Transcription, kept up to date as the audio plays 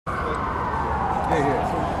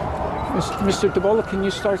Mr. DeBola, can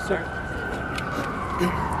you start, sir?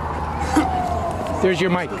 There's your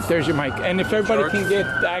mic. There's your mic. And if everybody can get,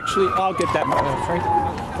 actually, I'll get that mic. Right?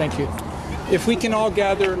 Thank you. If we can all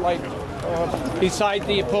gather, like, beside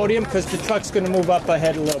the podium, because the truck's going to move up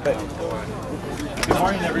ahead a little bit. Good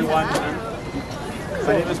morning, everyone.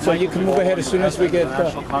 So you can move ahead as soon as we get...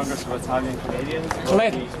 National Congress of Italian Canadians.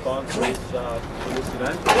 Let. The sponsors for this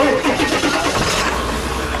event.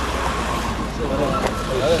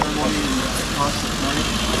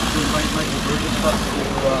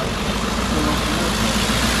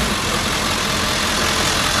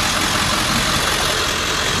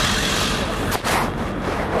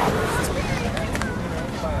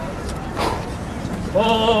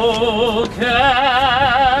 Oh,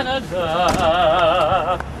 Canada,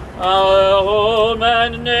 our home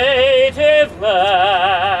and native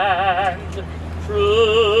land,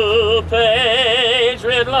 true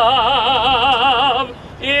patriot love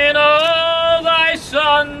in all thy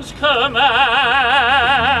sons' command.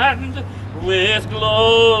 With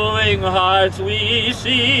glowing hearts we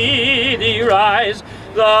see thee rise,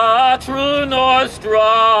 the true north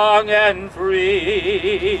strong and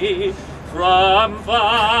free. From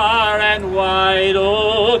far and wide,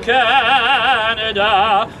 O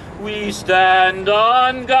Canada, we stand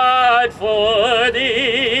on guard for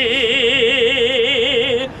thee.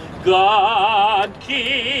 God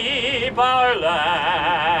keep our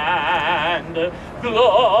land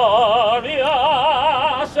glorious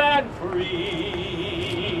and free.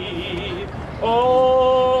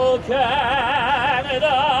 O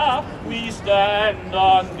Canada, we stand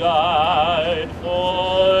on guard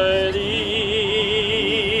for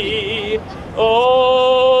thee.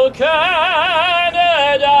 O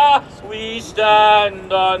Canada, we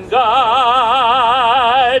stand on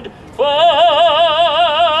guard for thee.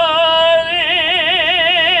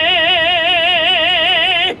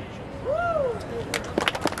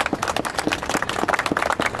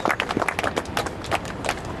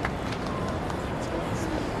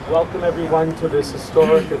 Welcome everyone to this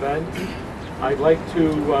historic event. I'd like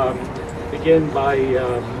to begin by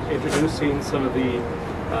introducing some of the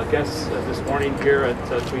guests this morning here at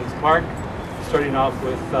Queen's Park, starting off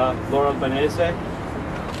with Laura Albanese,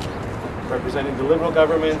 representing the Liberal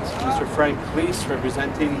government, Mr. Frank Cleese,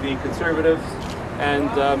 representing the Conservatives, and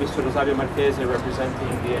Mr. Rosario Marchese,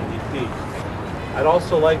 representing the NDP. I'd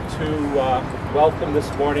also like to welcome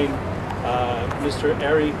this morning Mr.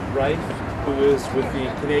 Ari Reif, who is with the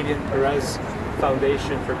Canadian Perez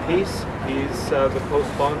Foundation for Peace. He's the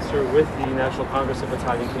co-sponsor with the National Congress of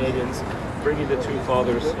Italian Canadians, bringing the two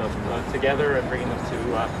fathers together and bringing them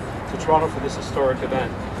to Toronto for this historic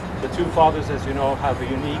event. The two fathers, as you know, have a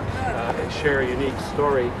unique and share a unique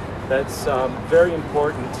story that's very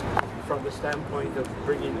important from the standpoint of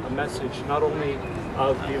bringing a message not only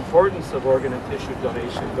of the importance of organ and tissue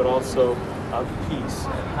donation, but also of peace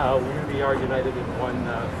and how we really are united in one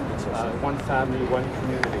family, one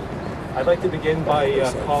community. I'd like to begin by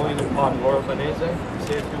calling upon Laura Albanese to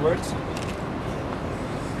say a few words.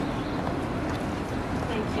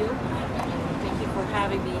 Thank you. Thank you for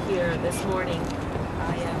having me here this morning.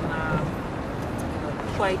 I am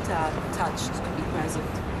quite touched to be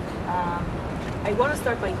present. I want to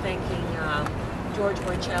start by thanking George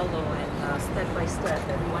Marcello and Step by Step,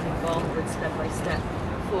 everyone involved with Step by Step,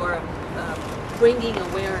 for bringing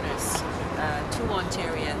awareness to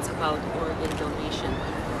Ontarians about organ donation.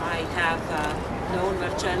 I have known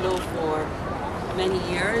Marcello for many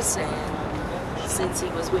years, and since he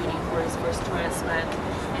was waiting for his first transplant,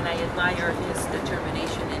 and I admire his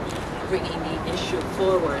determination in bringing the issue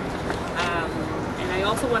forward. And I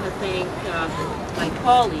also want to thank my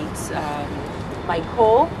colleagues. Mike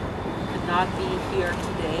Cole could not be here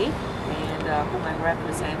today, and whom I'm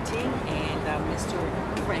representing, and Mr.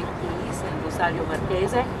 Frank Cleese and Rosario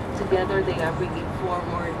Marchese. Together they are bringing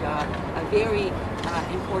forward a very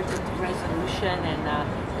important resolution and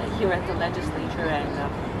here at the legislature, and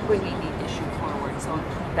bringing the issue forward. So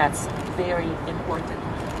that's very important.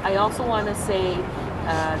 I also want to say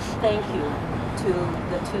thank you to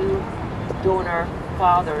the two donor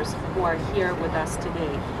fathers who are here with us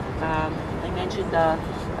today. I mentioned a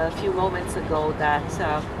few moments ago that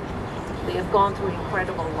they have gone through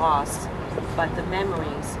incredible loss, but the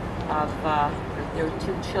memories of their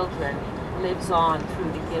two children lives on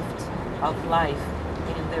through the gift of life.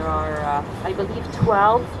 And there are, I believe,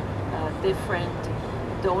 12 different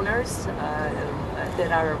donors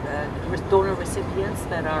that are donor recipients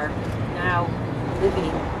that are now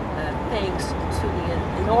living thanks to the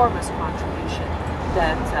enormous contribution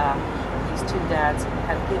that these two dads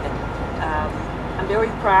have given. I'm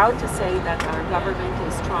very proud to say that our government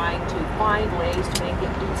is trying to find ways to make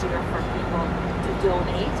it easier for people to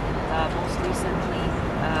donate. Most recently,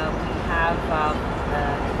 we have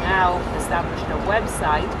now established a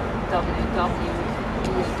website, www.donor.ca,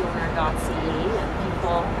 and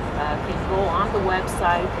people can go on the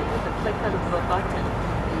website and with a click of the button.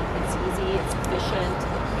 It's easy, it's efficient,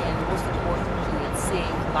 and most importantly, it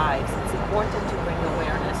saves lives. It's important to bring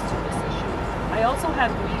awareness to this issue. I also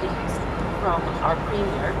have greetings from our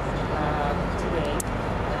Premier today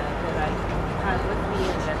that I have with me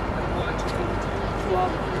and that I'm going to read to all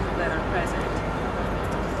the people that are present.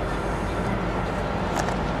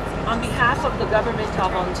 On behalf of the Government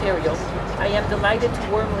of Ontario, I am delighted to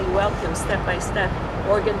warmly welcome Step by Step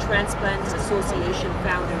Organ Transplant Association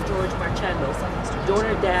founder George Marcello,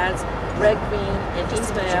 donor dads Greg Green and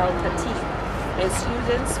Ismael Khatib, and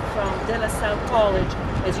students from De La Salle College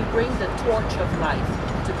as you bring the torch of life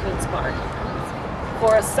to Queen's Park.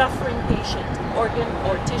 For a suffering patient, organ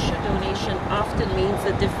or tissue donation often means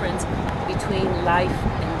the difference between life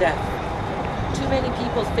and death. Too many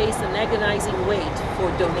people face an agonizing wait for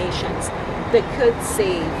donations that could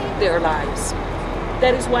save their lives.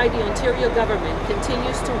 That is why the Ontario government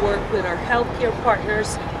continues to work with our healthcare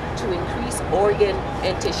partners to increase organ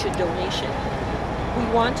and tissue donation. We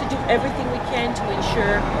want to do everything we can to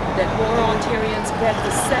ensure that more Ontarians get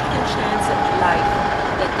the second chance at life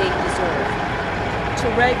that they deserve. To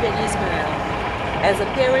Reg and Ismael, as a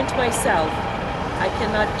parent myself, I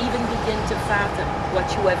cannot even begin to fathom what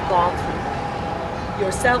you have gone through.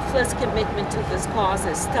 Your selfless commitment to this cause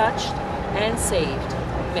has touched and saved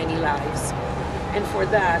many lives. And for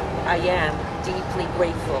that, I am deeply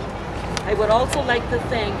grateful. I would also like to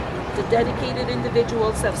thank the dedicated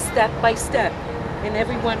individuals of Step by Step and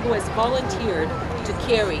everyone who has volunteered to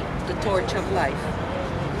carry the torch of life.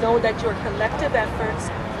 Know that your collective efforts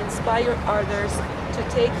inspire others to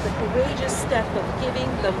take the courageous step of giving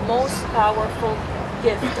the most powerful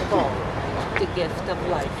gift of all, the gift of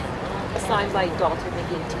life. Signed by Dr.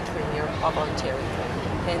 McGinty, Premier of Ontario.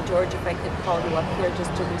 And George, if I could call you up here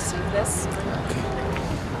just to receive this. Okay.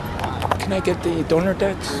 Can I get the donor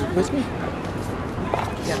dads with me?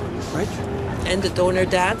 Yeah. Right? And the donor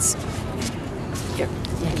dads. Here,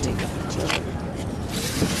 you can take it.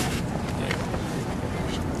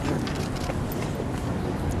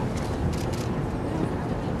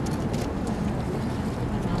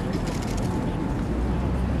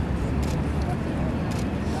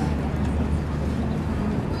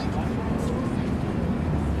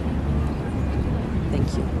 Thank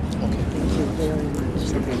you. Okay. Thank you very much.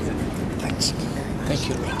 Thanks. Thank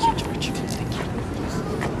you. Thank you, George. Thank you.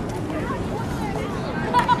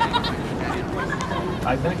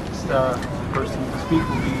 Our next person to speak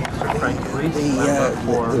will be Sir Frank Rees, The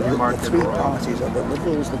three parties are the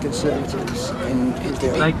Liberals, the Conservatives, and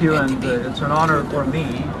Thank you, and it's an honor for me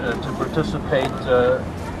to participate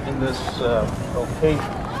in this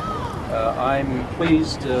occasion. I'm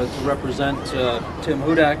pleased to represent Tim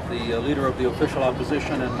Hudak, the leader of the official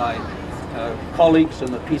opposition, and my colleagues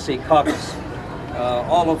in the PC caucus,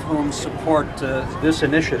 all of whom support this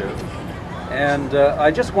initiative. And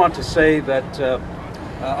I just want to say that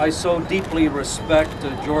I so deeply respect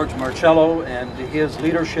George Marcello and his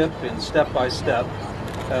leadership in Step by Step,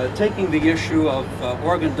 taking the issue of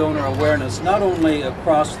organ donor awareness not only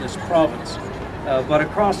across this province, but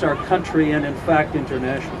across our country and in fact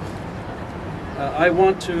internationally. I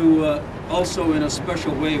want to also in a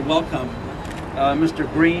special way welcome Mr.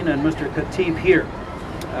 Green and Mr. Khatib here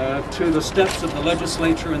to the steps of the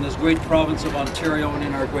legislature in this great province of Ontario and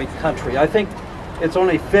in our great country. I think it's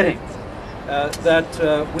only fitting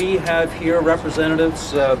that we have here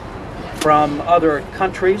representatives from other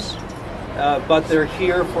countries, but they're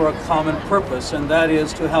here for a common purpose, and that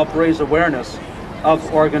is to help raise awareness of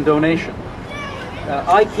organ donation.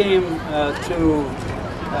 I came to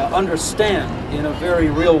understand in a very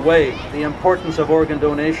real way the importance of organ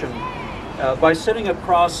donation by sitting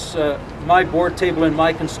across my board table in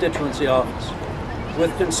my constituency office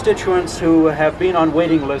with constituents who have been on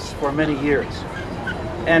waiting lists for many years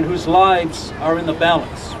and whose lives are in the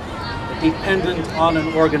balance, dependent on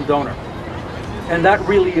an organ donor. And that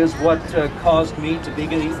really is what caused me to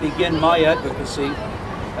begin my advocacy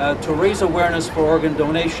to raise awareness for organ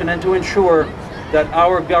donation and to ensure that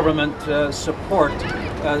our government support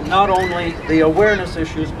not only the awareness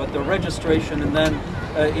issues, but the registration and then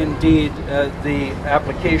indeed the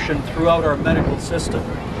application throughout our medical system,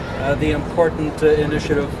 the important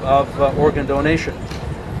initiative of organ donation.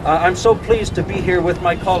 I'm so pleased to be here with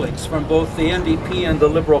my colleagues from both the NDP and the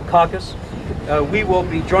Liberal caucus. We will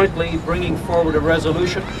be jointly bringing forward a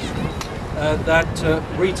resolution that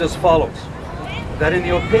reads as follows. that in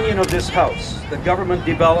the opinion of this House, the government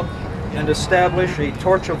develop and establish a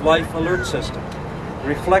Torch of Life alert system,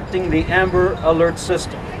 reflecting the Amber Alert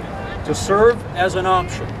system, to serve as an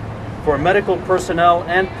option for medical personnel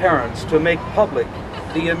and parents to make public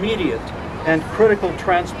the immediate and critical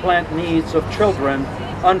transplant needs of children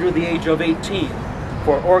under the age of 18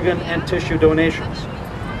 for organ and tissue donations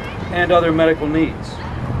and other medical needs,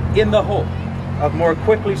 in the hope of more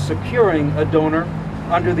quickly securing a donor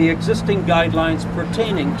under the existing guidelines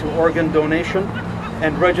pertaining to organ donation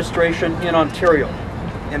and registration in Ontario,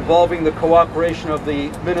 involving the cooperation of the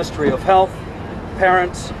Ministry of Health,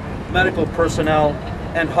 parents, medical personnel,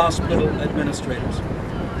 and hospital administrators.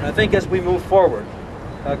 And I think as we move forward,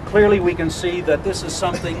 clearly we can see that this is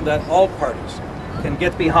something that all parties can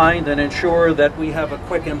get behind and ensure that we have a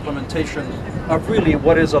quick implementation of really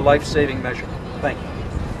what is a life-saving measure. Thank you.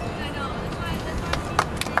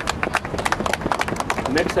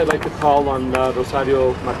 Next, I'd like to call on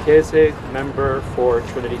Rosario Marchese, member for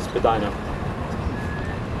Trinity Spadina.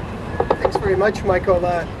 Thanks very much, Michael.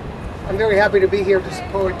 I'm very happy to be here to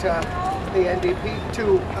support the NDP,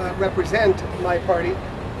 to represent my party,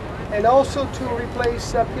 and also to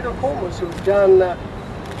replace Peter Comas, who's done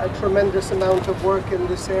a tremendous amount of work in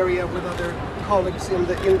this area with other colleagues in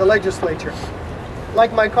the legislature.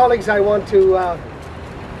 Like my colleagues, I want to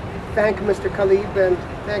thank Mr. Khalib and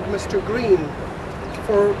thank Mr. Green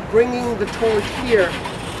for bringing the torch here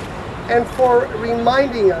and for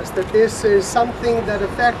reminding us that this is something that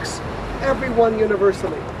affects everyone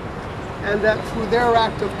universally, and that through their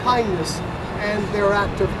act of kindness and their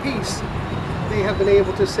act of peace, they have been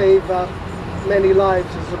able to save many lives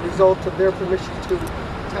as a result of their permission to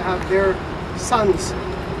have their sons'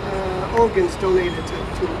 organs donated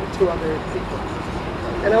to other people.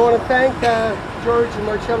 And I want to thank George and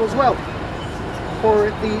Marcello as well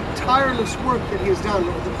for the tireless work that he has done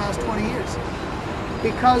over the past 20 years.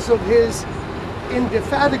 Because of his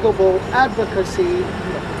indefatigable advocacy,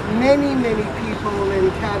 many people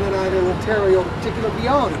in Canada and in Ontario, particularly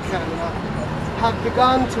beyond Canada, have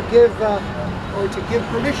begun to give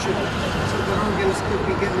permission so that organs could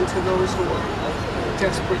be given to those who are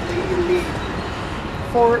desperately in need.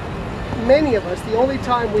 For many of us, the only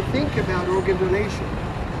time we think about organ donation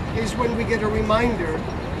is when we get a reminder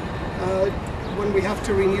when we have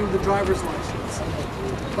to renew the driver's license.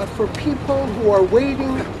 But for people who are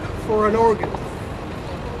waiting for an organ,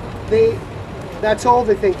 that's all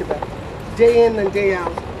they think about, day in and day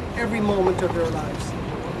out, every moment of their lives.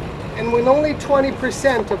 And when only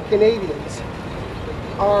 20% of Canadians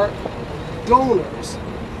are donors,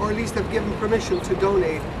 or at least have given permission to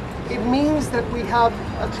donate, it means that we have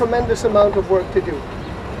a tremendous amount of work to do.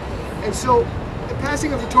 And so the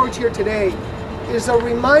passing of the torch here today is a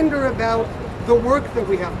reminder about the work that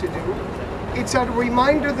we have to do. It's a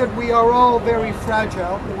reminder that we are all very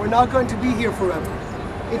fragile. We're not going to be here forever.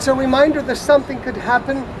 It's a reminder that something could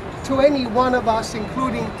happen to any one of us,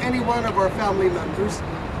 including any one of our family members,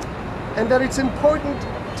 and that it's important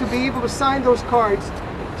to be able to sign those cards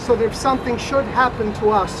so that if something should happen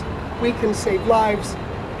to us, we can save lives,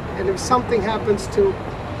 and if something happens to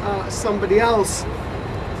somebody else,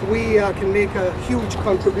 we can make a huge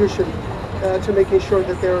contribution to making sure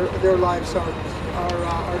that their lives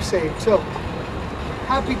are saved. So,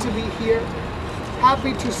 happy to be here,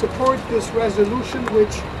 happy to support this resolution,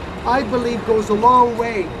 which I believe goes a long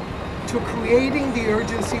way to creating the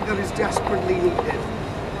urgency that is desperately needed.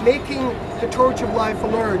 Making the Torch of Life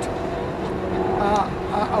alert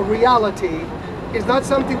a reality is not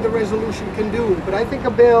something the resolution can do, but I think a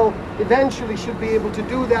bill eventually should be able to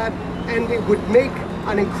do that, and it would make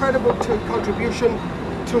an incredible contribution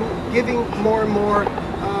to giving more and more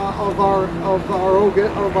of our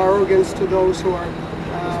organs to those who are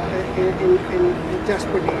in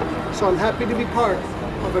desperate need. So I'm happy to be part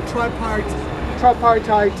of a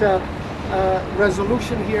tripartite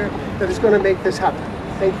resolution here that is going to make this happen.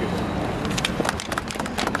 Thank you.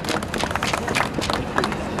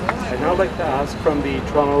 I'd now like to ask from the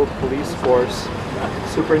Toronto Police Force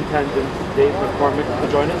Superintendent Dave McCormick to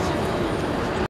join us.